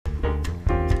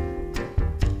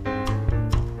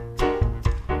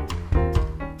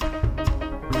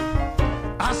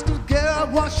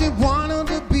what she wanted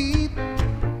to be.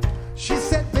 She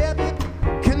said, baby,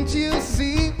 can't you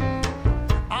see?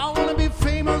 I wanna be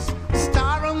famous,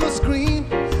 star on the screen,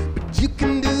 but you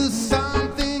can do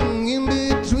something in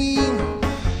between.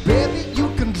 Baby, you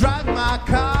can drive my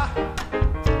car.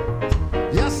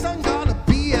 Yes, I'm gonna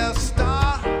be a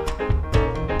star.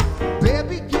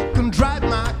 Baby, you can drive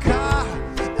my car.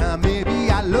 Maybe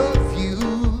I love you.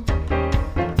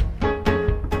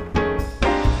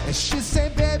 And she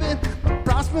said, baby, my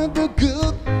prospects are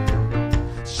good.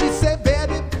 She said,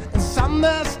 baby, it's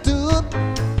understood.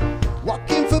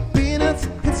 Walking for peanuts,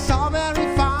 it's all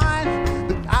very fine,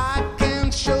 but I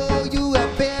can show you a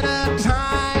better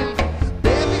time.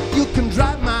 Baby, you can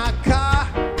drive my car.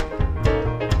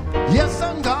 Yes,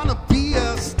 I'm gonna be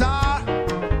a star.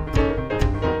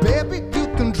 Baby, you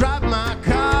can drive my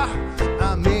car.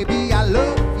 Maybe I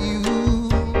love you.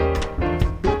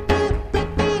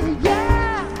 Yeah.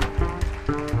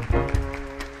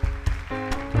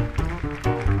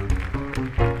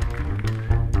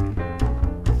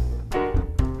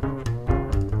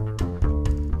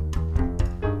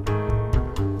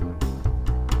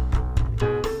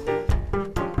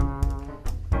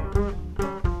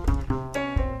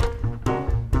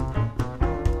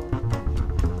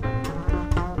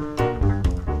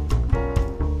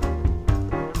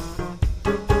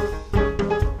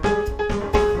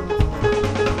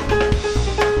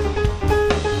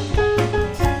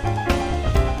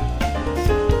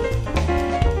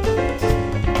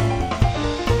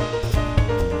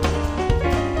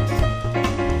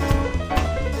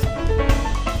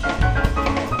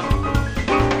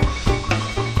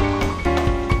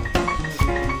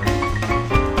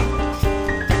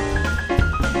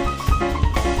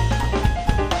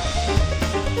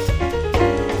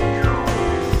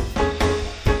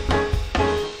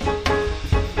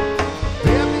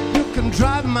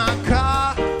 Drive my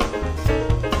car.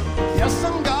 Yes,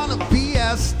 I'm gonna be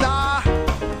a star.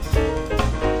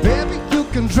 Baby, you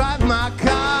can drive my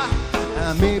car.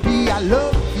 Maybe I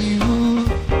love you.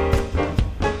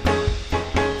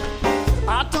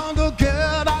 I told the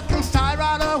girl I can start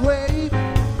right away,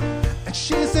 and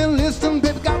she said, listen,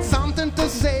 baby, got something to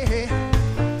say.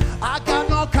 I got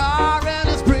no car and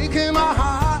it's breaking my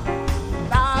heart.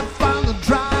 I found a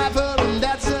driver and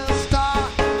that's a star.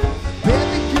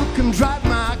 Baby, you can drive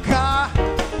my car.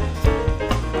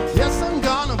 Yes, I'm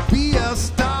gonna be a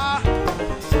star.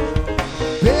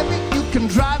 Baby, you can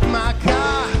drive my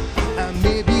car. And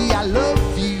maybe I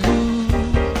love you.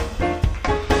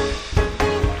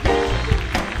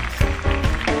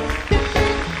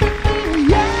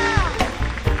 Yeah.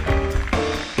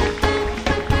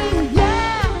 Yeah.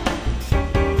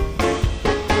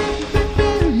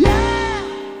 Yeah.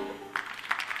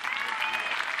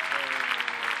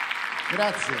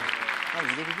 Grazie.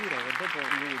 Gli devi dire che dopo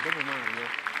Mario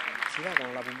si va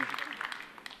con la pubblicità.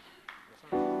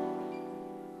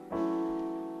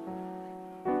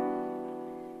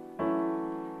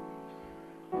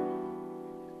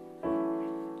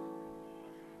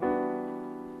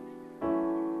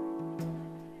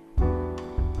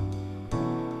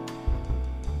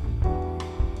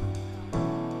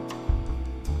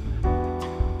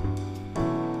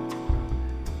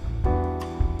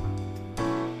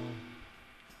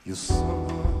 Io sono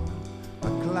la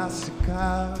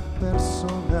classica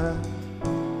persona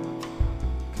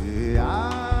che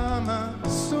ama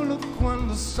solo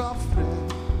quando soffre,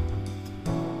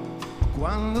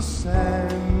 quando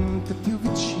sente più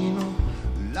vicino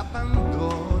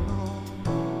l'abbandono.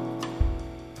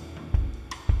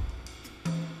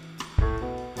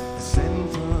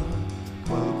 Sento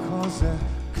qualcosa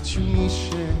che ci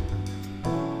unisce,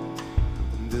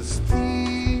 un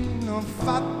destino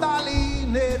fatale,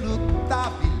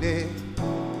 ineluttabile,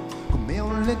 come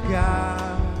un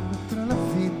legame tra la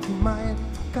vittima e il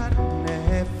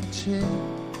carnefice.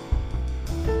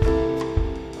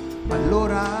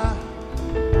 Allora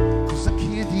cosa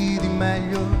chiedi di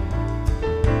meglio?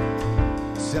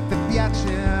 Se a te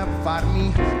piace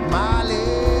farmi male,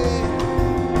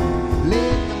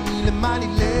 legami le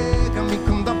mani, legami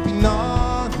con doppi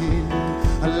nodi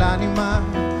all'anima,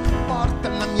 porta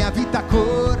la mia vita a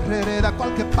correre da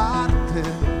qualche parte,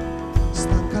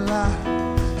 stancala,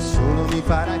 solo mi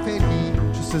farai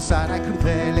felice se sarai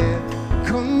crudele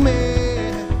con me.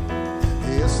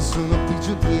 E se sono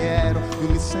prigioniero io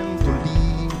mi sento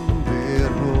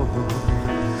libero.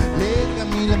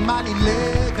 Legami le mani,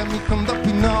 legami con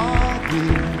doppi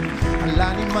nodi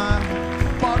all'anima,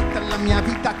 porta la mia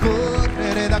vita a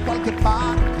correre da qualche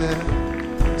parte,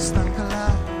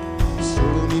 stancala,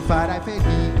 solo mi farai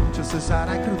felice se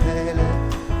sarai crudele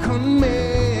con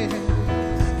me.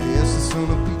 E se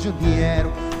sono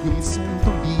prigioniero io mi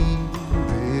sento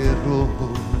libero.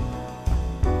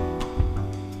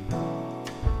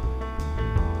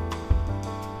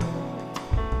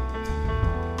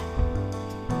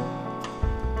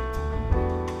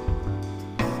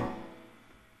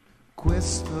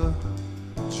 Questo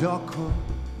gioco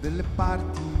delle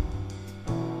parti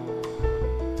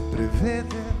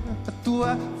prevede la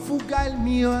tua fuga e il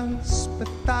mio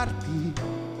aspettarti,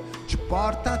 ci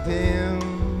porta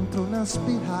dentro una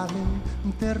spirale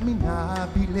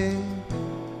interminabile.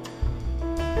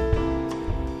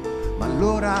 Ma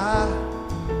allora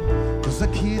cosa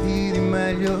chiedi di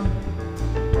meglio?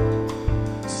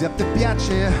 Se a te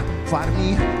piace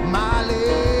farmi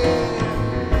male,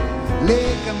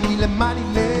 legami le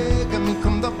mani, legami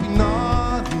con doppi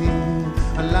nodi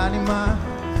all'anima,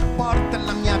 porta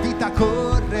la mia vita a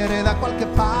correre da qualche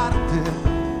parte,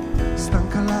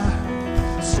 stanca là,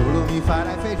 solo mi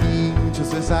farai felice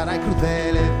se sarai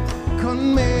crudele con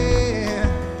me,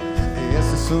 e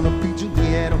se sono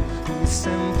prigioniero mi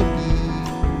sento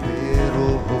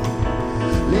libero.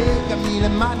 Legami le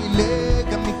mani,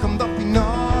 legami con doppi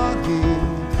nodi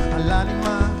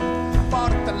all'anima,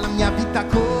 porta la mia vita a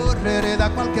correre da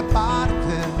qualche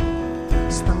parte,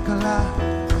 stanca là,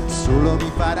 solo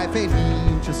mi farai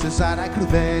felice se sarai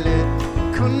crudele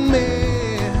con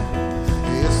me,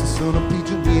 e se sono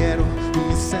prigioniero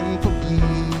mi sento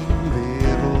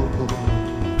libero.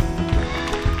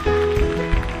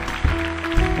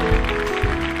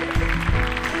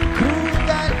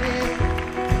 Crudele,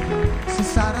 se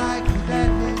sarai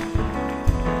crudele,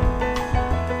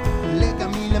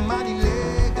 legami le mani,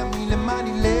 legami le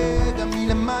mani, legami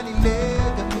le mani,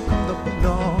 legami con doppi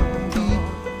nodi,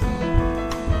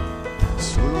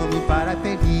 solo mi farai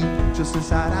felice se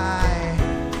sarai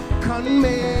con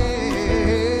me.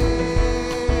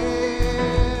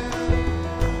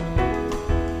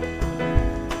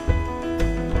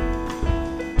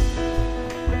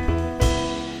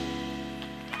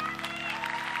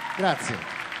 Grazie.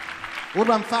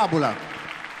 Urban Fabula,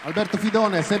 Alberto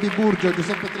Fidone, Seby Burgio e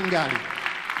Peppe Tringali.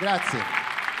 Grazie.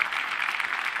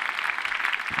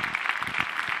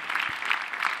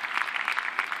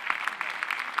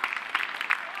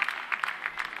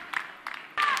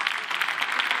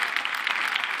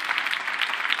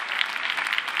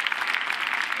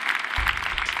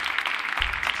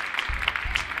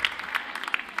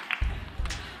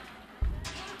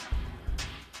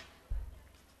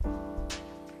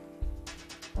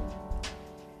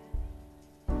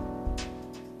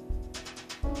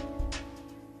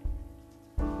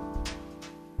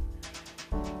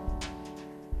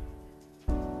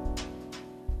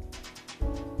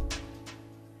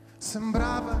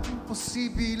 Sembrava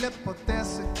impossibile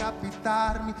potesse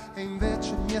capitarmi, e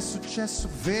invece mi è successo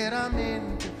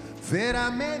veramente,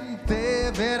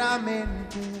 veramente,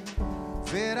 veramente,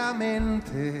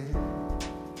 veramente.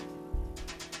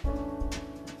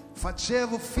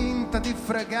 Facevo finta di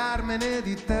fregarmene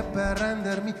di te per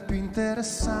rendermi più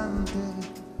interessante,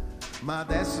 ma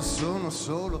adesso sono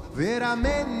solo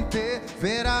veramente,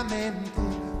 veramente,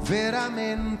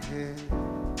 veramente.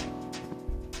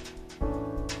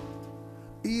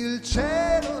 Il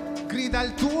cielo grida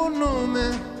il tuo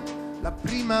nome, la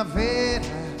primavera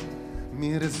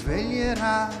mi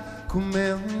risveglierà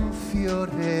come un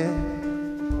fiore,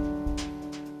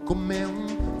 come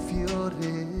un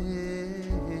fiore.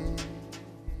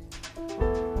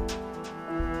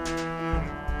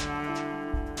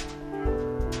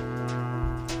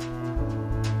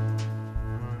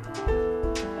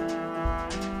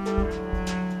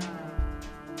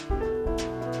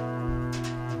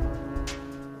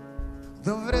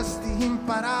 Dovresti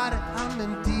imparare a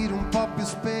mentire un po' più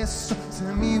spesso se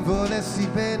mi volessi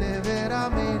bene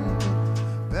veramente,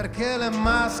 perché le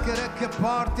maschere che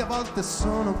porti a volte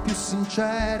sono più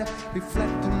sincere,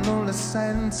 riflettono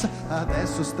l'essenza.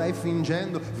 Adesso stai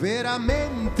fingendo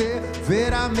veramente,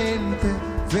 veramente,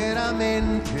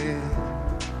 veramente,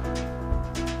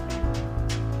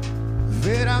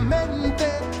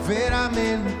 veramente,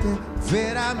 veramente,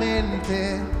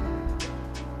 veramente.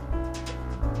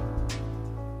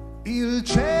 Il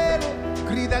cielo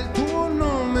grida il tuo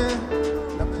nome,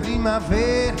 la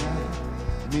primavera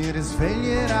mi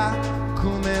risveglierà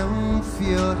come un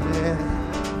fiore.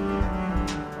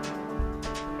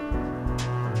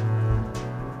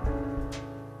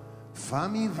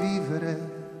 Fammi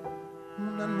vivere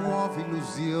una nuova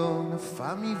illusione,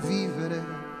 fammi vivere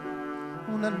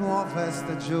una nuova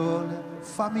stagione,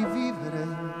 fammi vivere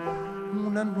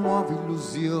una nuova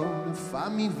illusione,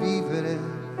 fammi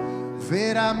vivere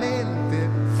veramente,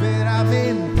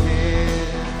 veramente.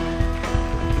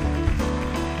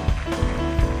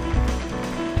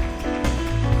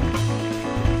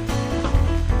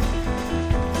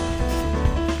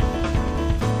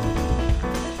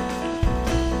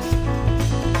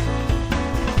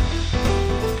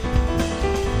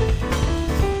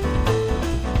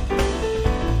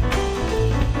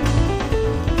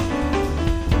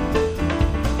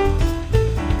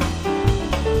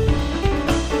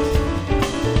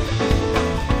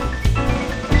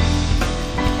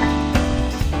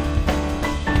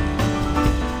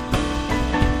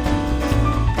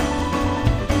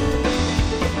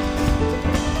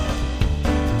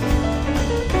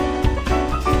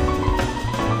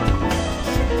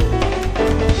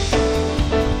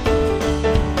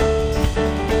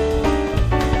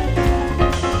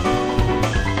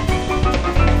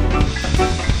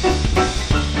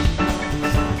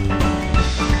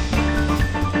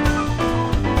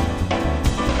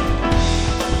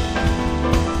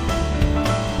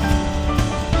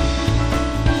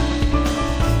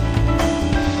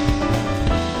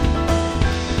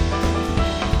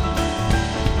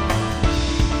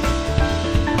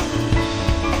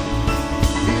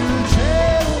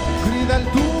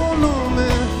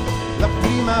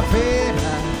 primavera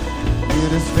mi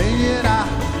risveglierà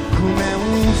come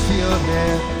un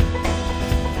fiore.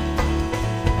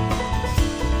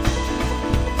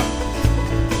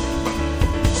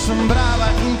 Sembrava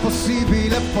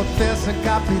impossibile potesse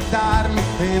capitarmi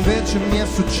e invece mi è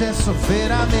successo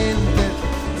veramente.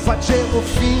 Facevo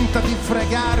finta di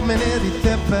fregarmene di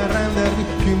te per rendermi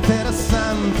più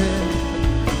interessante,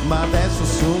 ma adesso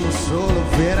sono solo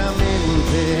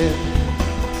veramente.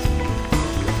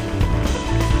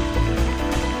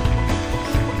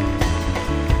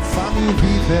 Fammi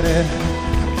vivere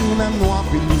una nuova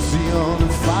illusione,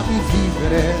 fammi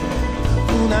vivere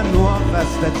una nuova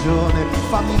stagione,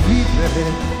 fammi vivere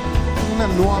una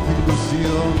nuova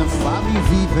illusione, fammi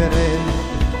vivere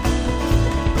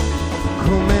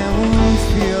come un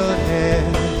fiore.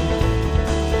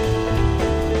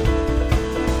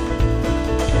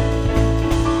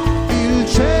 Il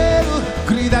cielo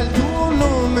grida il tuo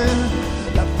nome,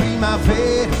 la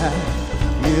primavera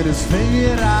mi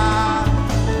risveglierà,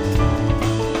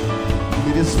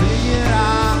 mi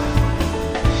risveglierà,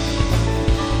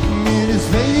 mi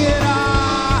risveglierà.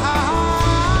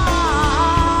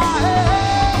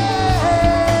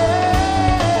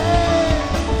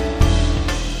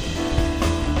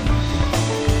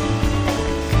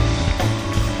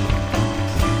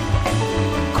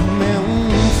 Come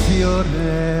un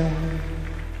fiore.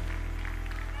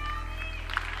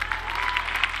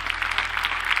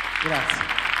 Grazie.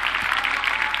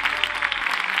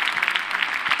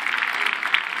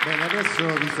 Bene, adesso,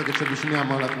 visto che ci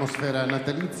avviciniamo all'atmosfera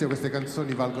natalizia, queste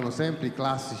canzoni valgono sempre, i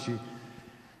classici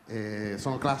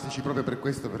sono classici proprio per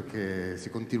questo, perché si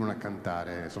continuano a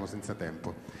cantare, sono senza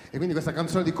tempo. E quindi questa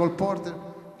canzone di Cole Porter,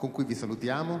 con cui vi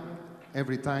salutiamo,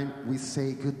 Every Time We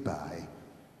Say Goodbye.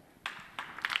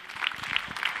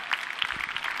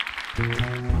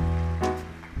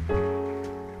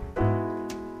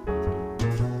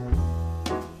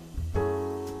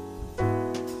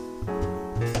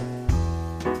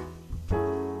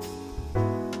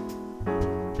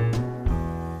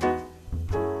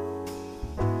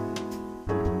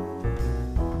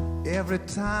 Every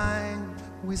time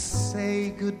we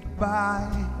say goodbye,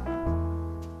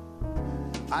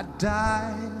 I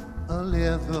die a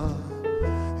little.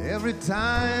 Every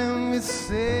time we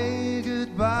say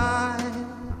goodbye,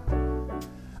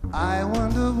 I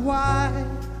wonder why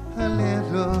a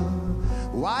little.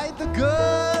 Why the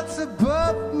gods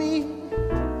above me,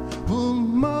 who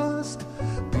must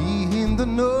be in the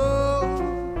know,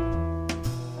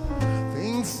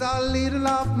 thinks a little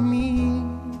of me,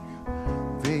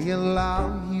 they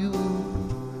allow you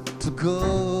to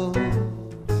go.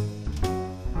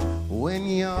 When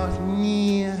you're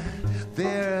near,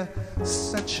 there's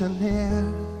such an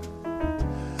air,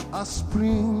 a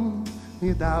spring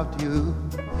without you.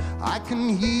 I can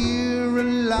hear a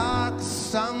lark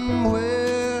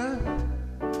somewhere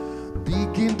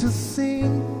begin to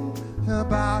sing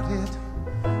about it.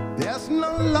 There's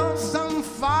no lonesome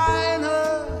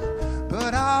finer,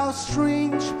 but how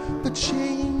strange the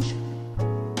change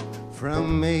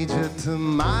from major to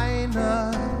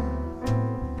minor.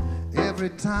 Every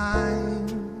time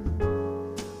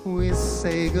we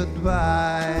say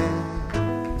goodbye.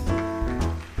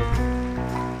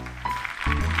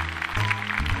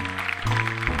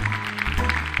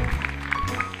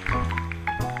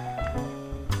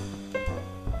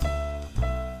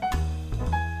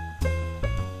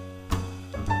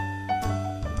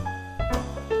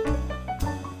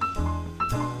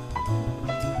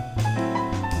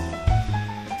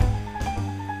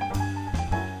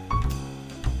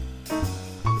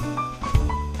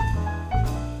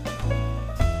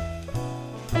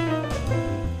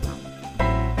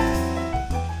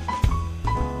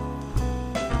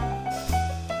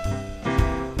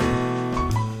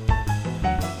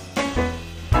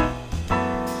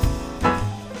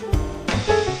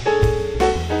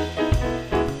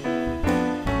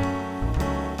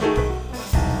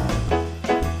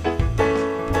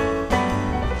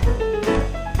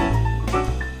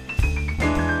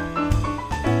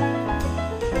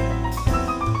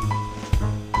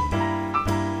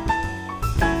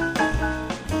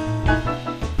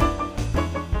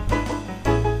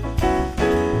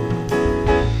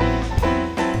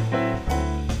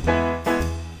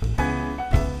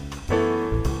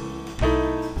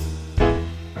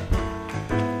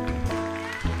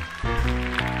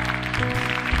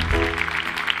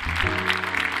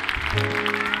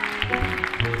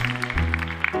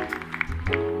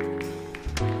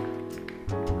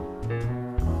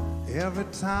 Every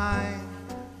time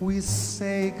we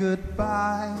say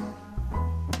goodbye,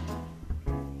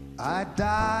 I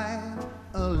die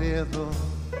a little.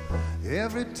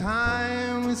 Every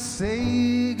time we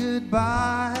say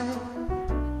goodbye,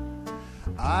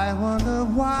 I wonder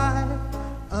why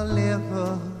a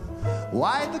little,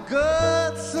 why the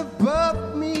gods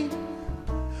above me,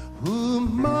 who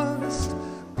must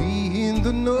be in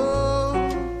the know,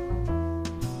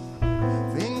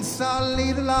 think so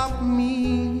little of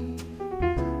me,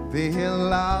 they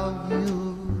allow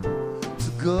you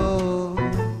to go.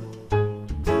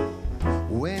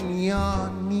 When you're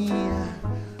near,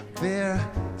 there's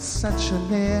such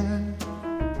an air,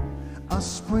 a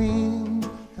spring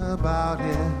about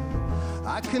it.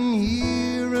 I can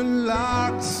hear a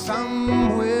lark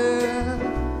somewhere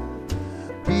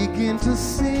begin to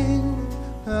sing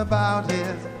about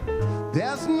it.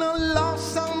 There's no love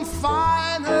song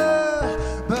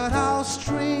finer, but how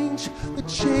strange the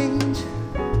change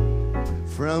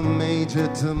from major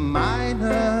to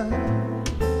minor.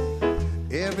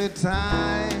 Every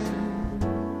time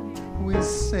we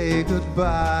say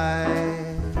goodbye,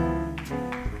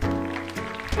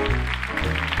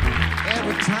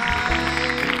 every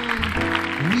time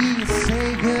we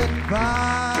say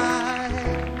goodbye,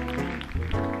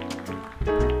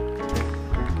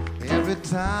 every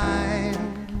time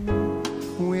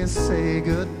we say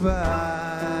goodbye.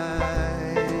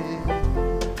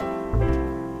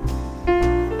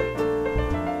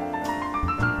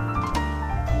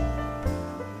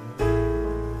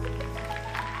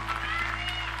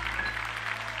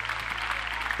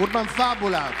 Urban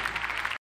Fabula